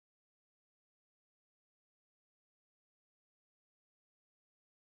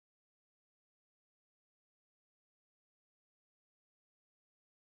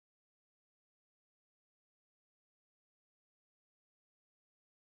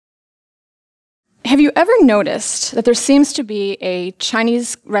Have you ever noticed that there seems to be a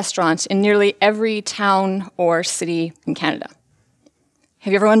Chinese restaurant in nearly every town or city in Canada?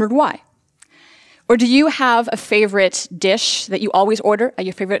 Have you ever wondered why? Or do you have a favorite dish that you always order at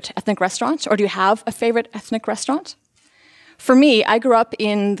your favorite ethnic restaurant? Or do you have a favorite ethnic restaurant? For me, I grew up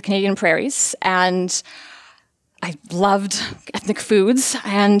in the Canadian prairies, and I loved ethnic foods.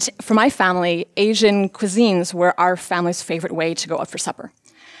 And for my family, Asian cuisines were our family's favorite way to go out for supper.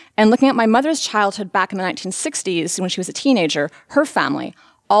 And looking at my mother's childhood back in the 1960s, when she was a teenager, her family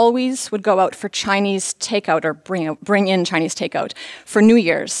always would go out for Chinese takeout or bring in Chinese takeout for New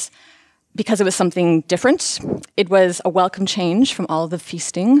Year's because it was something different. It was a welcome change from all the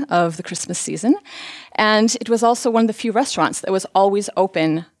feasting of the Christmas season. And it was also one of the few restaurants that was always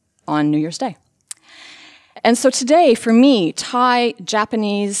open on New Year's Day. And so today, for me, Thai,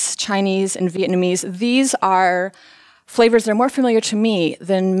 Japanese, Chinese, and Vietnamese, these are flavors that are more familiar to me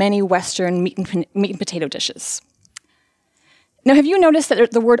than many Western meat and potato dishes. Now, have you noticed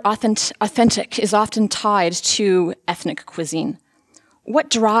that the word authentic is often tied to ethnic cuisine? What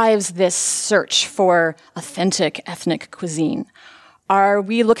drives this search for authentic ethnic cuisine? Are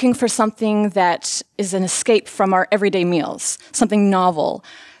we looking for something that is an escape from our everyday meals, something novel?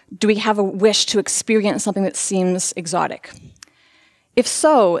 Do we have a wish to experience something that seems exotic? If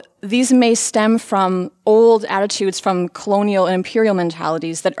so, these may stem from old attitudes from colonial and imperial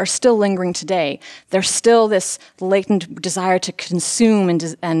mentalities that are still lingering today. There's still this latent desire to consume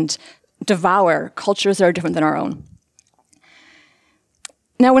and devour cultures that are different than our own.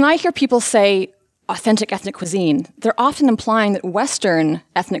 Now, when I hear people say authentic ethnic cuisine, they're often implying that Western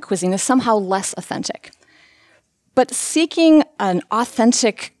ethnic cuisine is somehow less authentic. But seeking an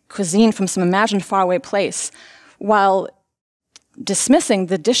authentic cuisine from some imagined faraway place, while dismissing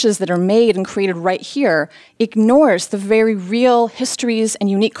the dishes that are made and created right here, ignores the very real histories and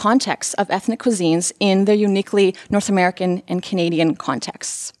unique contexts of ethnic cuisines in their uniquely North American and Canadian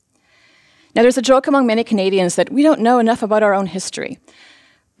contexts. Now, there's a joke among many Canadians that we don't know enough about our own history,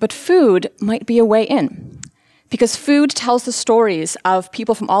 but food might be a way in, because food tells the stories of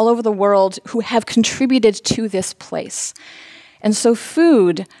people from all over the world who have contributed to this place. And so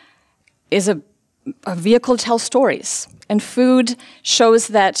food is a vehicle to tell stories. And food shows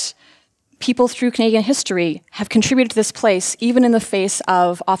that people through Canadian history have contributed to this place, even in the face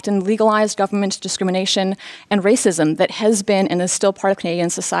of often legalized government discrimination and racism that has been and is still part of Canadian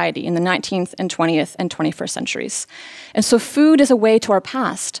society in the 19th and 20th and 21st centuries. And so food is a way to our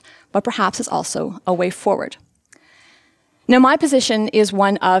past, but perhaps it's also a way forward. Now, my position is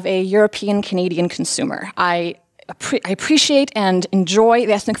one of a European Canadian consumer. I appreciate and enjoy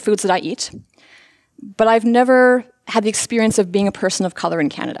the ethnic foods that I eat, but I've never had the experience of being a person of color in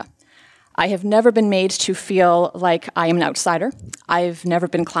Canada. I have never been made to feel like I am an outsider. I've never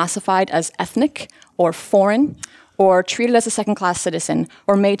been classified as ethnic or foreign or treated as a second-class citizen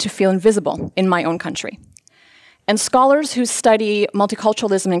or made to feel invisible in my own country. And scholars who study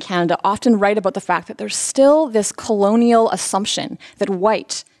multiculturalism in Canada often write about the fact that there's still this colonial assumption that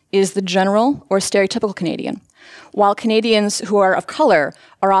white is the general or stereotypical Canadian, while Canadians who are of color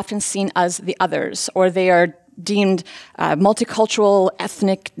are often seen as the others, or they are deemed multicultural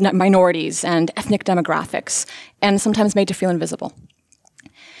ethnic minorities and ethnic demographics, and sometimes made to feel invisible.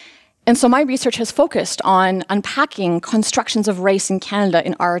 And so my research has focused on unpacking constructions of race in Canada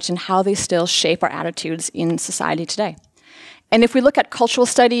in art and how they still shape our attitudes in society today. And if we look at cultural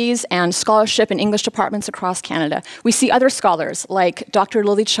studies and scholarship in English departments across Canada, we see other scholars like Dr.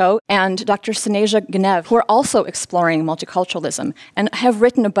 Lily Cho and Dr. Sineja Ganev, who are also exploring multiculturalism and have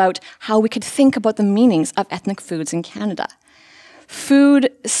written about how we could think about the meanings of ethnic foods in Canada.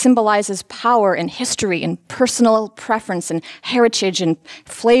 Food symbolizes power and history and personal preference and heritage and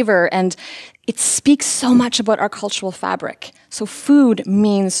flavor, and it speaks so much about our cultural fabric. So food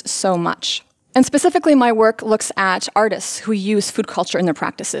means so much. And specifically, my work looks at artists who use food culture in their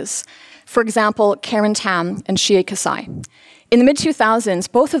practices. For example, Karen Tam and Shie Kasai. In the mid-2000s,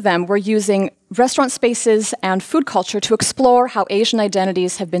 both of them were using restaurant spaces and food culture to explore how Asian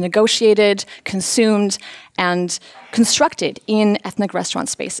identities have been negotiated, consumed, and constructed in ethnic restaurant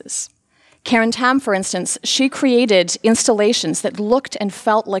spaces. Karen Tam, for instance, she created installations that looked and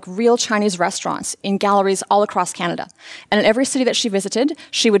felt like real Chinese restaurants in galleries all across Canada. And in every city that she visited,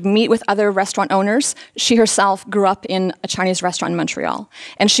 she would meet with other restaurant owners. She herself grew up in a Chinese restaurant in Montreal.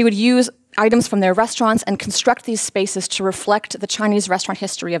 And she would use items from their restaurants and construct these spaces to reflect the Chinese restaurant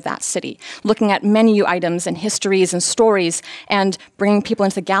history of that city, looking at menu items and histories and stories and bringing people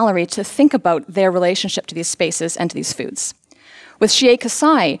into the gallery to think about their relationship to these spaces and to these foods. With Chie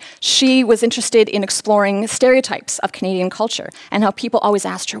Kasai, she was interested in exploring stereotypes of Canadian culture and how people always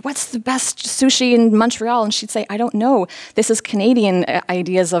asked her, what's the best sushi in Montreal? And she'd say, I don't know. This is Canadian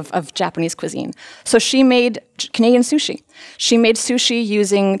ideas of Japanese cuisine. So she made Canadian sushi. She made sushi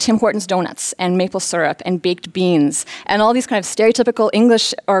using Tim Hortons donuts and maple syrup and baked beans and all these kind of stereotypical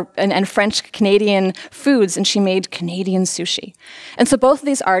English and French Canadian foods, and she made Canadian sushi. And so both of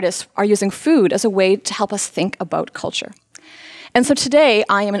these artists are using food as a way to help us think about culture. And so today,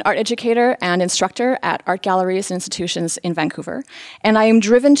 I am an art educator and instructor at art galleries and institutions in Vancouver, and I am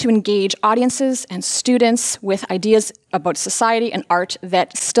driven to engage audiences and students with ideas about society and art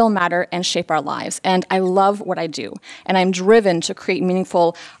that still matter and shape our lives. And I love what I do, and I'm driven to create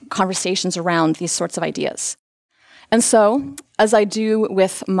meaningful conversations around these sorts of ideas. And so, as I do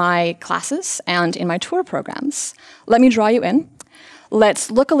with my classes and in my tour programs, let me draw you in.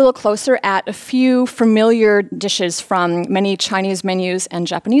 Let's look a little closer at a few familiar dishes from many Chinese menus and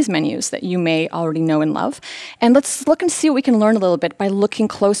Japanese menus that you may already know and love. And let's look and see what we can learn a little bit by looking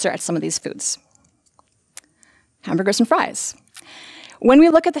closer at some of these foods. Hamburgers and fries. When we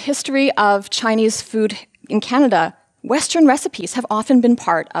look at the history of Chinese food in Canada, Western recipes have often been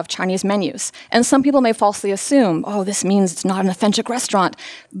part of Chinese menus. And some people may falsely assume, oh, this means it's not an authentic restaurant.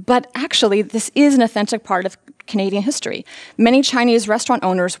 But actually, this is an authentic part of Canadian history. Many Chinese restaurant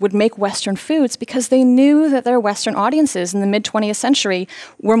owners would make Western foods because they knew that their Western audiences in the mid-20th century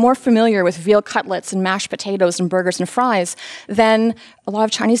were more familiar with veal cutlets and mashed potatoes and burgers and fries than a lot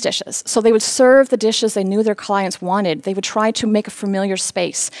of Chinese dishes. So they would serve the dishes they knew their clients wanted. They would try to make a familiar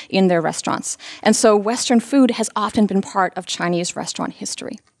space in their restaurants. And so Western food has often been part of Chinese restaurant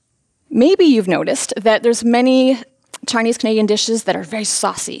history. Maybe you've noticed that there's many Chinese Canadian dishes that are very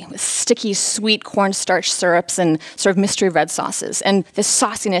saucy, with sticky, sweet cornstarch syrups and sort of mystery red sauces. And this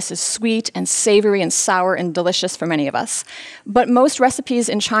sauciness is sweet and savory and sour and delicious for many of us. But most recipes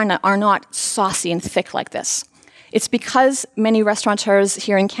in China are not saucy and thick like this. It's because many restaurateurs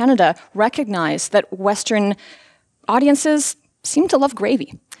here in Canada recognize that Western audiences seem to love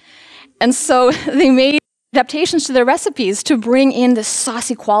gravy. And so they made adaptations to their recipes to bring in this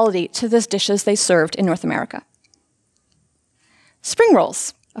saucy quality to the dishes they served in North America. Spring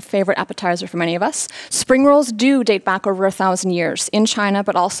rolls, a favorite appetizer for many of us. Spring rolls do date back over 1,000 years in China,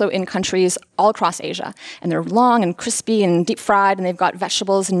 but also in countries all across Asia. And they're long and crispy and deep fried, and they've got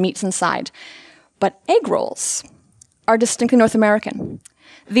vegetables and meats inside. But egg rolls are distinctly North American.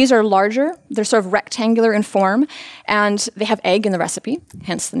 These are larger, they're sort of rectangular in form, and they have egg in the recipe,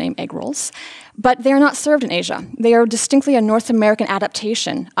 hence the name egg rolls. But they are not served in Asia. They are distinctly a North American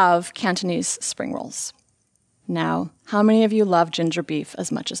adaptation of Cantonese spring rolls. Now, how many of you love ginger beef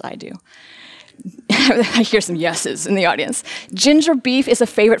as much as I do? I hear some yeses in the audience. Ginger beef is a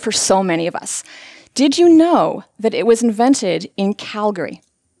favorite for so many of us. Did you know that it was invented in Calgary?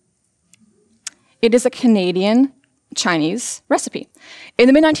 It is a Canadian Chinese recipe. In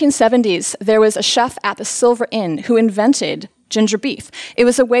the mid-1970s, there was a chef at the Silver Inn who invented ginger beef. It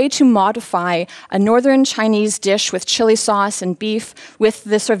was a way to modify a northern Chinese dish with chili sauce and beef with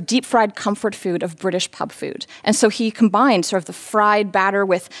this sort of deep-fried comfort food of British pub food. And so he combined sort of the fried batter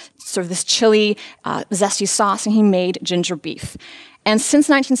with sort of this chili, zesty sauce, and he made ginger beef. And since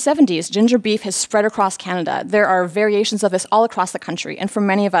the 1970s, ginger beef has spread across Canada. There are variations of this all across the country, and for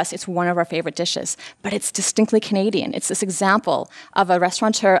many of us, it's one of our favorite dishes. But it's distinctly Canadian. It's this example of a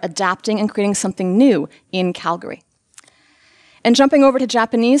restaurateur adapting and creating something new in Calgary. And jumping over to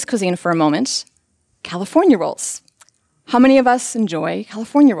Japanese cuisine for a moment, California rolls. How many of us enjoy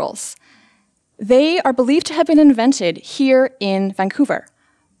California rolls? They are believed to have been invented here in Vancouver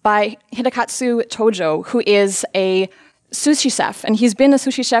by Hidekatsu Tojo, who is a sushi chef, and he's been a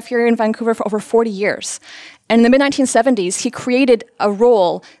sushi chef here in Vancouver for over 40 years. And in the mid-1970s, he created a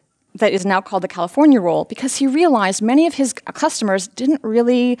roll that is now called the California roll because he realized many of his customers didn't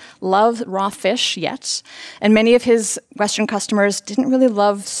really love raw fish yet, and many of his Western customers didn't really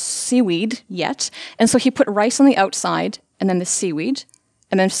love seaweed yet, and so he put rice on the outside, and then the seaweed,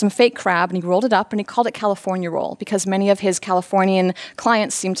 and then some fake crab, and he rolled it up, and he called it California roll because many of his Californian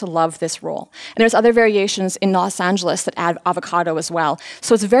clients seem to love this roll. And there's other variations in Los Angeles that add avocado as well.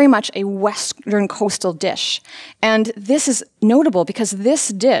 So it's very much a Western coastal dish. And this is notable because this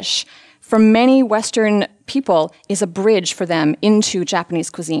dish, for many Western people, is a bridge for them into Japanese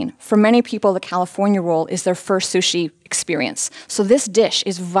cuisine. For many people, the California roll is their first sushi experience. So this dish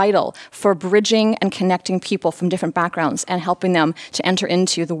is vital for bridging and connecting people from different backgrounds and helping them to enter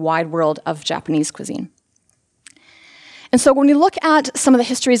into the wide world of Japanese cuisine. And so when we look at some of the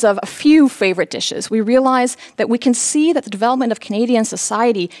histories of a few favorite dishes, we realize that we can see that the development of Canadian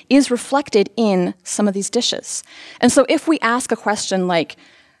society is reflected in some of these dishes. And so if we ask a question like,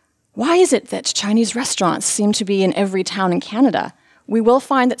 why is it that Chinese restaurants seem to be in every town in Canada? We will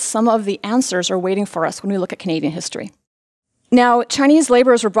find that some of the answers are waiting for us when we look at Canadian history. Now, Chinese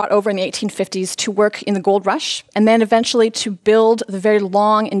laborers were brought over in the 1850s to work in the gold rush, and then eventually to build the very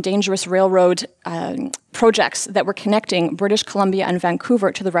long and dangerous railroad projects that were connecting British Columbia and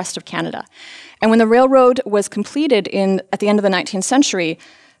Vancouver to the rest of Canada. And when the railroad was completed at the end of the 19th century,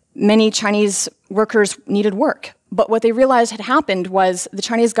 many Chinese workers needed work. But what they realized had happened was the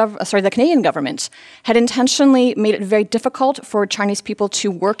Canadian government had intentionally made it very difficult for Chinese people to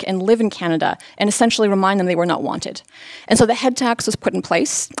work and live in Canada and essentially remind them they were not wanted. And so the head tax was put in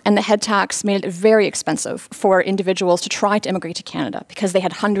place, and the head tax made it very expensive for individuals to try to immigrate to Canada because they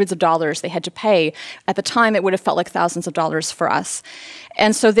had hundreds of dollars they had to pay. At the time, it would have felt like thousands of dollars for us.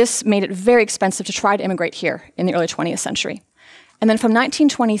 And so this made it very expensive to try to immigrate here in the early 20th century. And then from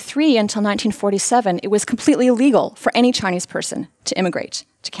 1923 until 1947, it was completely illegal for any Chinese person to immigrate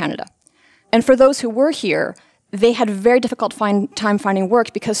to Canada. And for those who were here, they had a very difficult time finding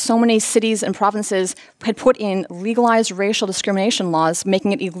work because so many cities and provinces had put in legalized racial discrimination laws,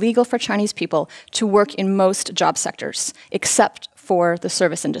 making it illegal for Chinese people to work in most job sectors, except for the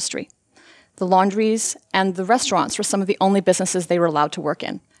service industry. The laundries and the restaurants were some of the only businesses they were allowed to work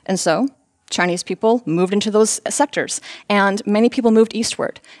in. And so Chinese people moved into those sectors, and many people moved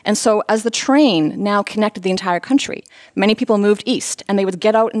eastward. And so as the train now connected the entire country, many people moved east, and they would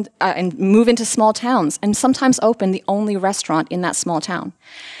get out and move into small towns, and sometimes open the only restaurant in that small town.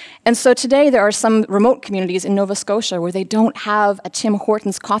 And so today there are some remote communities in Nova Scotia where they don't have a Tim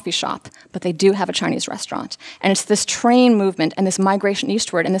Hortons coffee shop, but they do have a Chinese restaurant. And it's this train movement and this migration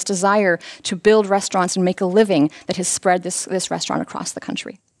eastward and this desire to build restaurants and make a living that has spread this restaurant across the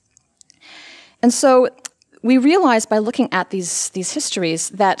country. And so we realize by looking at these histories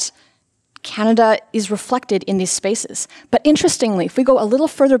that Canada is reflected in these spaces. But interestingly, if we go a little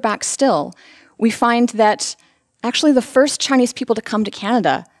further back still, we find that actually the first Chinese people to come to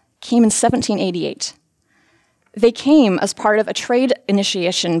Canada came in 1788. They came as part of a trade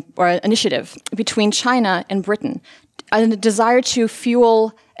initiative between China and Britain, and a desire to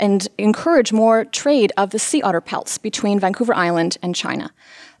fuel and encourage more trade of the sea otter pelts between Vancouver Island and China.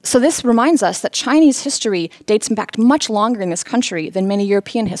 So this reminds us that Chinese history dates back much longer in this country than many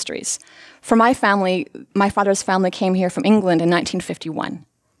European histories. For my family, my father's family came here from England in 1951.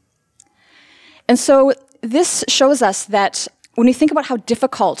 And so this shows us that when we think about how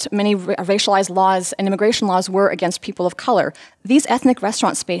difficult many racialized laws and immigration laws were against people of color, these ethnic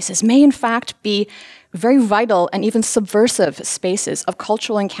restaurant spaces may in fact be very vital and even subversive spaces of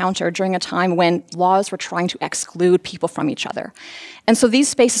cultural encounter during a time when laws were trying to exclude people from each other. And so these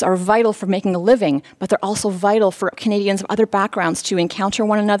spaces are vital for making a living, but they're also vital for Canadians of other backgrounds to encounter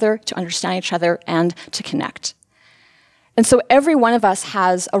one another, to understand each other, and to connect. And so every one of us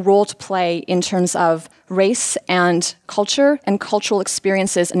has a role to play in terms of race and cultural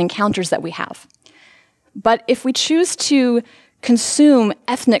experiences and encounters that we have. But if we choose to consume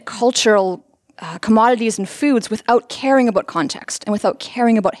ethnic cultural commodities and foods without caring about context and without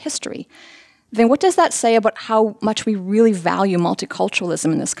caring about history, then what does that say about how much we really value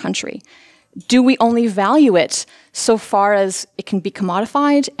multiculturalism in this country? Do we only value it so far as it can be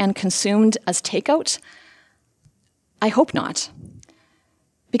commodified and consumed as takeout? I hope not.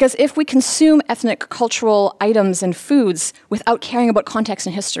 Because if we consume ethnic cultural items and foods without caring about context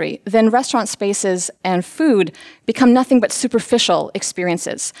and history, then restaurant spaces and food become nothing but superficial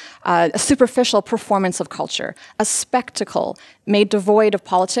experiences, a superficial performance of culture, a spectacle made devoid of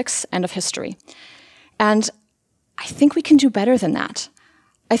politics and of history. And I think we can do better than that.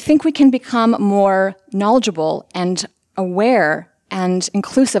 I think we can become more knowledgeable and aware and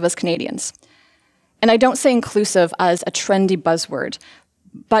inclusive as Canadians. And I don't say inclusive as a trendy buzzword,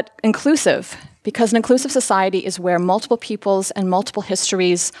 but inclusive, because an inclusive society is where multiple peoples and multiple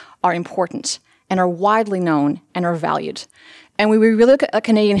histories are important and are widely known and are valued. And when we really look at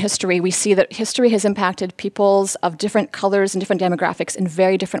Canadian history, we see that history has impacted peoples of different colors and different demographics in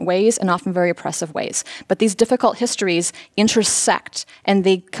very different ways and often very oppressive ways. But these difficult histories intersect and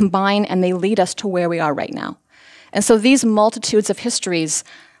they combine and they lead us to where we are right now. And so these multitudes of histories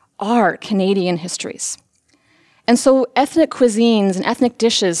are Canadian histories. And so ethnic cuisines and ethnic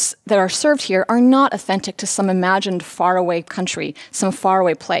dishes that are served here are not authentic to some imagined faraway country, some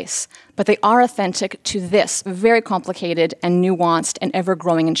faraway place, but they are authentic to this very complicated and nuanced and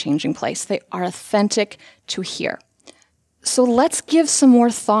ever-growing and changing place. They are authentic to here. So let's give some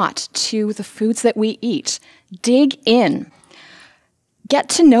more thought to the foods that we eat. dig in. Get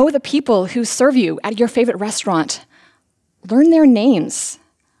to know the people who serve you at your favorite restaurant. Learn their names.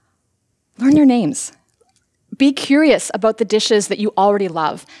 Learn their names. Be curious about the dishes that you already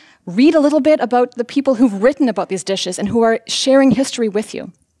love. Read a little bit about the people who've written about these dishes and who are sharing history with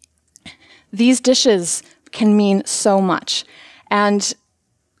you. These dishes can mean so much. And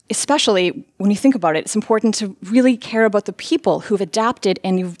especially when you think about it, it's important to really care about the people who've adapted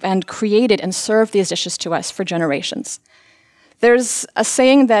and created and served these dishes to us for generations. There's a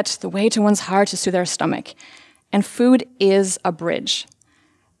saying that the way to one's heart is through their stomach, and food is a bridge.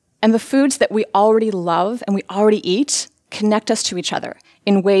 And the foods that we already love and we already eat connect us to each other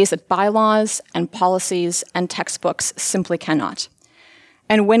in ways that bylaws and policies and textbooks simply cannot.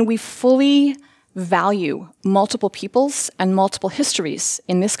 And when we fully value multiple peoples and multiple histories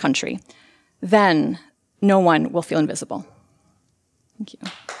in this country, then no one will feel invisible. Thank you.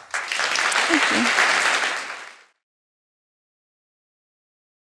 Thank you.